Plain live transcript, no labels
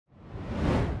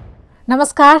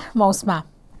नमस्कार, म उष्मा।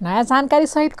 नयाँ जानकारी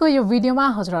सहितको यो भिडियोमा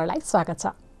हजुरहरूलाई स्वागत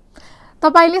छ।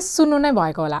 तपाईले सुन्नु नै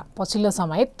भएको होला, पछिल्लो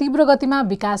समय तीव्र गतिमा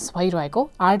विकास भइरहेको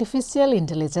आर्टिफिशियल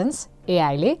इन्टेलिजेन्स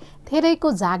एआईले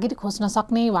धेरैको जागिर खोज्न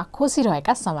सक्ने वा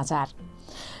खोसिरहेका समाचार।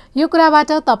 यो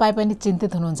कुराबाट तपाई पनि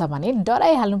चिन्तित हुनुहुन्छ भने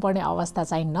डराइहाल्नुपर्ने अवस्था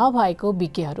चाहिँ नभएको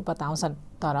विज्ञहरू बताउँछन्।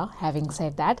 तर ह्याभिङ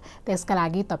सेड द्याट, त्यसका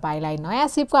लागि तपाईलाई नयाँ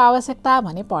सिपको आवश्यकता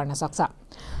भने पर्न सक्छ।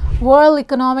 वर्ल्ड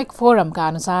इकोनोमिक फोरमका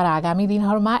अनुसार आगामी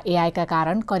दिनहरूमा एआईका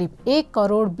कारण करिब 1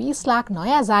 करोड 20 लाख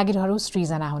नयाँ जागिरहरू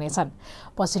सृजना हुनेछन्।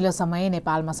 पछिल्लो समय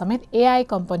नेपालमा समेत एआई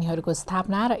कम्पनीहरूको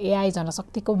स्थापना र एआई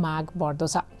जनशक्तिको माग बढ्दो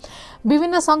छ।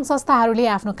 विभिन्न सङ्घ संस्थाहरूले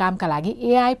आफ्नो कामका लागि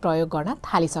एआई प्रयोग गर्न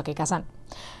थालिसकेका छन्।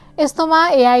 यस्तोमा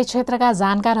एआई क्षेत्रका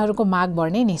जानकारहरूको माग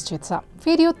बढ्ने निश्चित छ।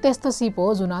 फेरि यो त्यस्तो सिप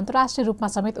हो जुन अन्तर्राष्ट्रिय रूपमा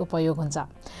समेत उपयोग हुन्छ।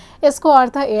 यसको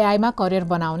अर्थ एआईमा करियर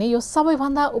बनाउने यो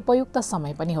सबैभन्दा उपयुक्त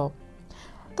समय पनि हो।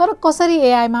 तर कसरी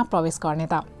एआईमा प्रवेश गर्ने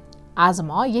त? आज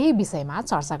म यही विषयमा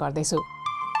चर्चा गर्दैछु।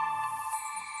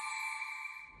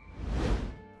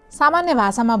 सामान्य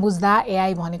भाषामा बुझ्दा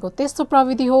एआई भनेको त्यस्तो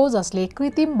प्रविधि हो जसले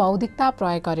कृत्रिम बौद्धिकता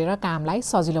प्रयोग गरेर कामलाई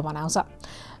सजिलो बनाउँछ।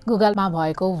 गुगलमा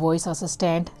भएको भोइस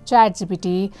असिस्टेन्ट, च्याट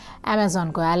जीपीटी,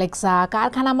 एमाजोनको एलेक्सा,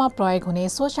 कारखानामा प्रयोग हुने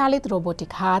स्वचालित रोबोटिक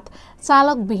हात,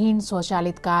 चालकविहीन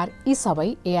स्वचालित कार, यी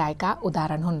सबै एआईका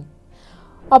उदाहरण हुन्।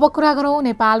 अब कुरा गरौँ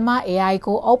नेपालमा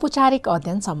एआईको औपचारिक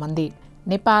अध्ययन सम्बन्धी।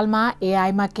 नेपालमा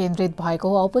एआईमा केन्द्रित भएको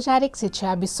औपचारिक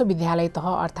शिक्षा विश्वविद्यालय तह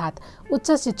अर्थात्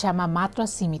उच्च शिक्षामा मात्र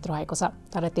सीमित रहेको छ।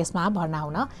 तर त्यसमा भर्ना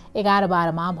हुन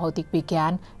 11-12मा भौतिक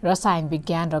विज्ञान, रसायन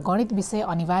विज्ञान र गणित विषय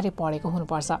अनिवार्य पढेको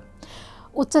हुनुपर्छ।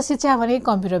 उच्च शिक्षा भने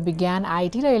कम्प्युटर विज्ञान,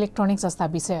 आइटी र इलेक्ट्रोनिक जस्ता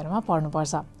विषयहरूमा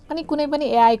पढ्नुपर्छ। अनि कुनै पनि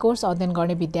एआई कोर्स अध्ययन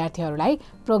गर्ने विद्यार्थीहरूलाई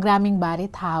प्रोग्रामिङबारे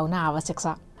थाहा हुन आवश्यक छ।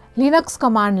 Linux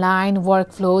command line,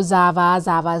 workflow, Java,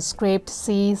 JavaScript,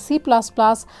 C++,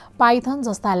 Python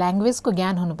जस्ता ल्याङ्ग्वेजको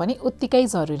ज्ञान हुनु पनि उत्तिकै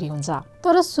जरुरी हुन्छ।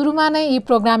 तर सुरुमा नै यी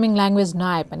प्रोग्रामिङ ल्याङ्ग्वेज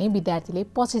नआए पनि विद्यार्थीले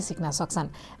पछि सिक्न सक्छन्।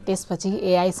 त्यसपछि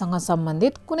एआईसँग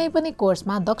सम्बन्धित कुनै पनि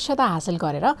कोर्समा दक्षता हासिल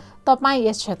गरेर तपाईँ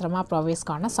यस क्षेत्रमा प्रवेश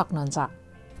गर्न सक्नुहुन्छ।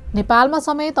 नेपालमा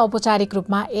समेत औपचारिक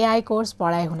रूपमा एआई कोर्स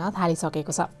पढाइ हुन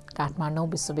थालिसकेको छ। काठमाडौँ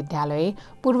विश्वविद्यालय,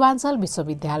 पूर्वाञ्चल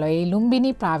विश्वविद्यालय,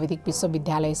 लुम्बिनी प्राविधिक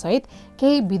विश्वविद्यालय सहित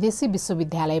केही विदेशी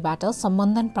विश्वविद्यालयबाट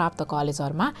सम्बन्धन प्राप्त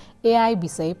कलेजहरूमा एआई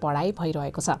विषय पढाइ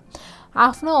भइरहेको छ।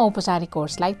 आफ्नो औपचारिक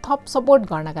कोर्सलाई थप सपोर्ट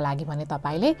गर्नका लागि भने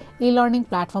तपाईले ई-लर्निङ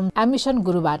प्लेटफर्म एडमिसन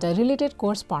गुरुबाट रिलेटेड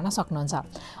कोर्स पढ्न सक्नुहुन्छ।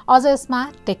 अझ यसमा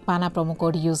टेकपाना प्रोमो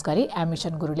कोड युज गरी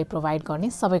एडमिसन गुरुले प्रोभाइड गर्ने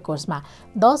सबै कोर्समा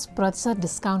 10%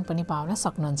 डिस्काउन्ट पनि पाउन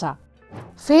सक्नुहुन्छ।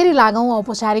 फेरि लागौँ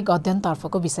औपचारिक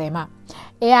अध्ययनतर्फको विषयमा।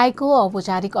 एआईको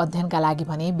औपचारिक अध्ययनका लागि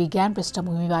भने विज्ञान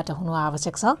पृष्ठभूमिबाट हुनु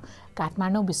आवश्यक छ।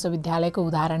 काठमाडौँ विश्वविद्यालयको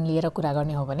उदाहरण लिएर कुरा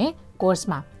गर्ने हो भने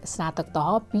कोर्समा स्नातक तह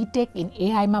बीटेक इन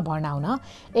एआईमा भर्ना हुन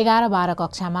 11-12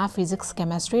 कक्षामा फिजिक्स,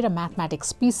 केमेस्ट्री र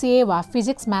म्याथमेटिक्स पीसीए वा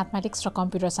फिजिक्स, म्याथमेटिक्स र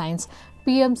कम्प्युटर साइन्स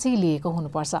पीएमसी लिएको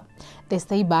हुनुपर्छ।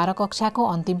 त्यस्तै 12 कक्षाको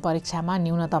अन्तिम परीक्षामा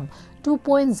न्यूनतम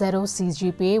 2.0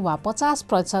 सीजीपीए वा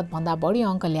 50% भन्दा बढी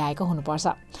अङ्क ल्याएको हुनुपर्छ।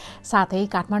 साथै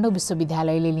काठमाडौँ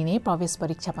विश्वविद्यालयले लिने प्रवेश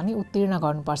परीक्षा पनि उत्तीर्ण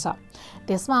गर्नुपर्छ।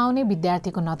 त्यसमा आउने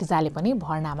विद्यार्थीको नतिजाले पनि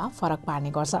भर्नामा फरक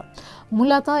पार्ने गर्छ।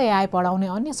 मूलत एआई पढाउने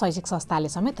अन्य शैक्षिक संस्थाले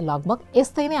समेत लगभग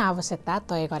यस्तै नै आवश्यकता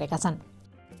तय गरेका छन्।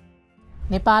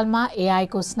 नेपालमा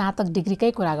एआईको स्नातक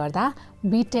डिग्रीकै कुरा गर्दा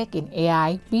BTech in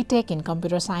AI, BTech in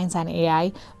computer science and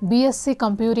AI, BSc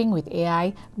computing with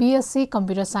AI, BSc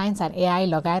computer science and AI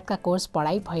लगायतका कोर्स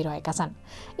पढाइ भइरहेका छन्।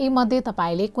 यीमध्ये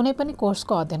तपाईले कुनै पनि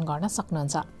कोर्सको अध्ययन गर्न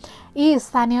सक्नुहुन्छ। यी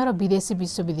स्थानीय र विदेशी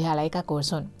विश्वविद्यालयका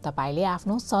कोर्स हुन्। तपाईले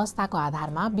आफ्नो सहजताको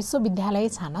आधारमा विश्वविद्यालय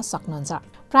छान्न सक्नुहुन्छ।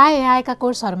 प्राय एआईका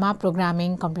कोर्सहरूमा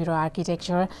programming, computer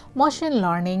architecture, machine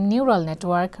learning, neural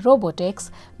network,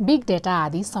 robotics, big data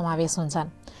आदि समावेश हुन्छन्।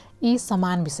 यी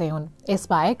समान विषय हुन्।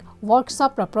 यसबाहेक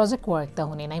वर्कसप र प्रोजेक्ट वर्क त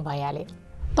हुने नै भइहाले।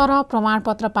 तर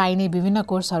प्रमाणपत्र पाइने विभिन्न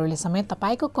कोर्सहरूले समेत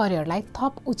तपाईको करियरलाई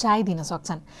थप उचाइ दिन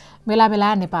सक्छन्। बेला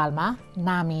बेला नेपालमा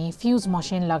नामी, फ्युज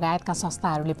मसिन लगायतका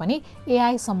संस्थाहरूले पनि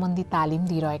एआई सम्बन्धी तालिम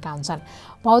दिइरहेका हुन्छन्।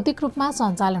 भौतिक रूपमा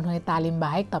सञ्चालन हुने तालिम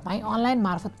बाहेक तपाईँ अनलाइन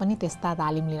मार्फत पनि त्यस्ता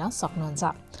तालिम लिन सक्नुहुन्छ।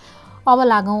 अब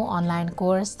लागौँ अनलाइन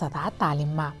कोर्स तथा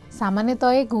तालिममा।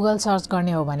 सामान्यतया गुगल सर्च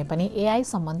गर्ने हो भने पनि एआई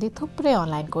सम्बन्धी थुप्रै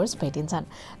अनलाइन कोर्स भेटिन्छन्।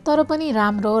 तर पनि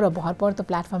राम्रो र भरपर्दो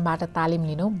प्लेटफर्मबाट तालिम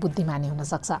लिनु बुद्धिमानी हुन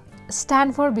सक्छ।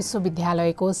 स्ट्यानफोर्ड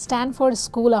विश्वविद्यालयको Stanford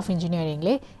school of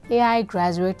इन्जिनियरिङले AI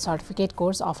graduate certificate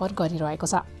course offer गरिरहेको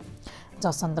छ।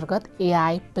 जस अन्तर्गत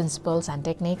AI, Principles and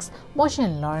Techniques,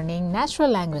 Machine Learning,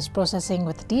 Natural Language Processing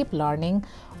with Deep Learning,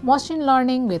 Machine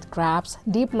Learning with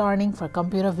Graphs, Deep Learning for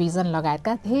Computer Vision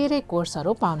लगायतका धेरै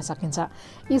कोर्सहरू पाउन सकिन्छ।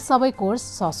 यी सबै कोर्स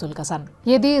सशुल्क छन्।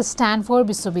 यदि स्ट्यानफोर्ड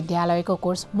विश्वविद्यालयको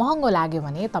कोर्स महँगो लाग्यो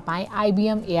भने तपाईँ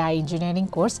IBM AI इन्जिनियरिङ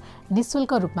कोर्स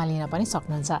निशुल्क रूपमा लिन पनि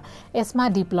सक्नुहुन्छ। यसमा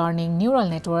deep learning, neural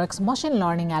networks, machine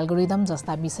learning algorithm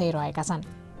जस्ता विषय रहेका छन्।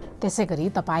 त्यसैगरी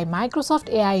तपाईँ Microsoft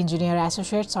AI engineer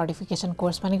associate certification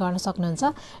course पनि गर्न सक्नुहुन्छ।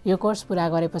 यो कोर्स पूरा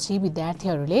गरेपछि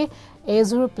विद्यार्थीहरूले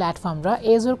एजुर प्लेटफर्म र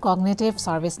एजुर कग्निटिभ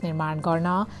सर्भिस निर्माण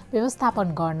गर्न, व्यवस्थापन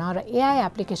गर्न र AI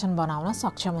एप्लिकेसन बनाउन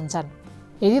सक्षम हुन्छन्।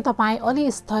 यदि तपाईँ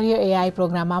अलि स्तरीय AI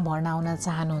प्रोग्राममा भर्ना हुन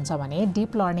चाहनुहुन्छ भने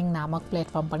डीप लर्निङ नामक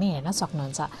प्लेटफर्म पनि हेर्न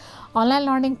सक्नुहुन्छ। अनलाइन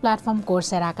लर्निङ प्लेटफर्म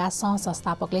कोर्सेराका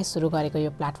सह-संस्थापकले सुरु गरेको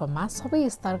यो प्लेटफर्ममा सबै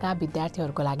स्तरका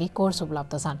विद्यार्थीहरूको लागि कोर्स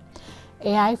उपलब्ध छन्।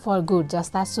 AI फर गुड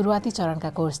जस्ता सुरुवाती चरणका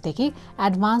कोर्सदेखि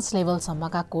एडभान्स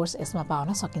लेभलसम्मका कोर्स यसमा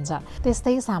पाउन सकिन्छ।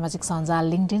 त्यस्तै सामाजिक सञ्जाल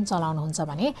लिङ्क्डइन चलाउनुहुन्छ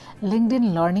भने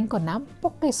लिङ्क्डइन लर्निङको नाम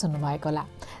पक्कै सुन्नुभएको होला।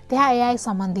 त्यहाँ AI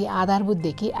सम्बन्धी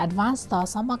आधारभूतदेखि एडभान्स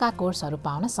तहसम्मका कोर्सहरू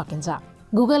पाउन सकिन्छ।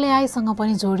 गुगल AI सँग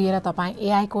पनि जोडिएर तपाईँ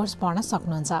AI कोर्स पढ्न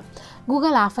सक्नुहुन्छ।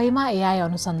 गुगल आफैमा AI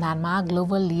अनुसन्धानमा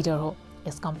ग्लोबल लिडर हो।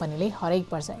 यस कम्पनीले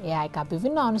हरेक वर्ष AI का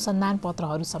विभिन्न अनुसन्धान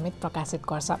पत्रहरू समेत प्रकाशित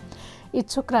गर्छ।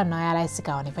 इच्छुक र नयाँलाई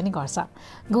सिकाउने पनि गर्छ।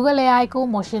 गुगल AI को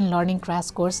मसिन लर्निङ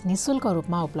क्रास कोर्स निशुल्क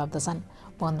रूपमा उपलब्ध छन्।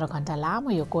 15 घण्टा लामो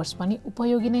यो कोर्स पनि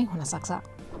उपयोगी नै हुन सक्छ।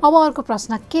 अब अर्को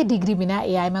प्रश्न, के डिग्री बिना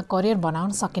AI मा करियर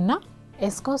बनाउन सकिन्न?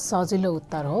 यसको सजिलो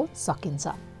उत्तर हो, सकिन्छ।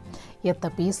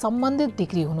 यद्यपि सम्बन्धित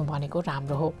डिग्री हुनु भनेको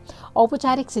राम्रो हो।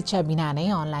 औपचारिक शिक्षा बिना नै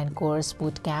अनलाइन कोर्स,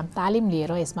 बुट क्याम्प, तालिम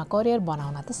लिएर यसमा करियर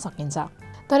बनाउन त सकिन्छ।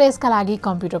 तर यसका लागि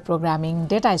कम्प्युटर प्रोग्रामिङ,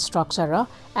 डेटा स्ट्रक्चर र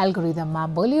एल्गोरिदममा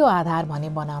बलियो आधार भने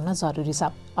बनाउन जरुरी छ।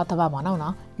 अथवा भनौँ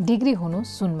न, डिग्री हुनु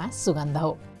सुनमा सुगन्ध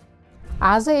हो।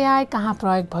 आज AI कहाँ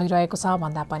प्रयोग भइरहेको छ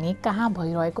भन्दा पनि कहाँ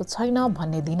भइरहेको छैन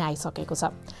भन्ने दिन आइसकेको छ।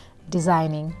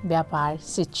 डिजाइनिङ, व्यापार,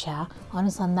 शिक्षा,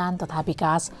 अनुसन्धान तथा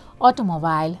विकास,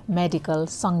 अटोमोबाइल, मेडिकल,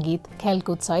 सङ्गीत,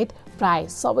 खेलकुद सहित प्राय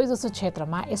सबैजसो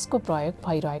क्षेत्रमा यसको प्रयोग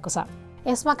भइरहेको छ।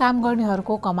 यसमा काम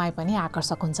गर्नेहरूको कमाई पनि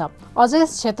आकर्षक हुन्छ। अझ यस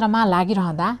क्षेत्रमा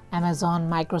लागिरहँदा एमाजोन,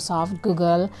 माइक्रोसफ्ट,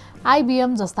 गुगल,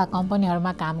 IBM जस्ता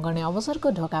कम्पनीहरूमा काम गर्ने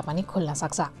अवसरको ढोका पनि खुल्न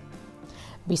सक्छ।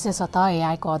 विशेषतः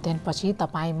AI को अध्ययनपछि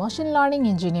तपाईँ मसिन लर्निङ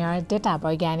इन्जिनियर, डेटा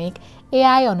वैज्ञानिक,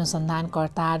 AI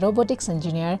अनुसन्धानकर्ता, robotics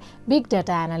engineer, big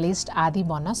data analyst आदि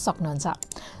बन्न सक्नुहुन्छ।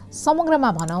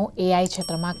 समग्रमा भनौँ, AI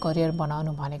क्षेत्रमा करियर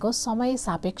बनाउनु भनेको समय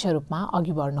सापेक्ष रूपमा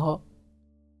अघि बढ्नु हो।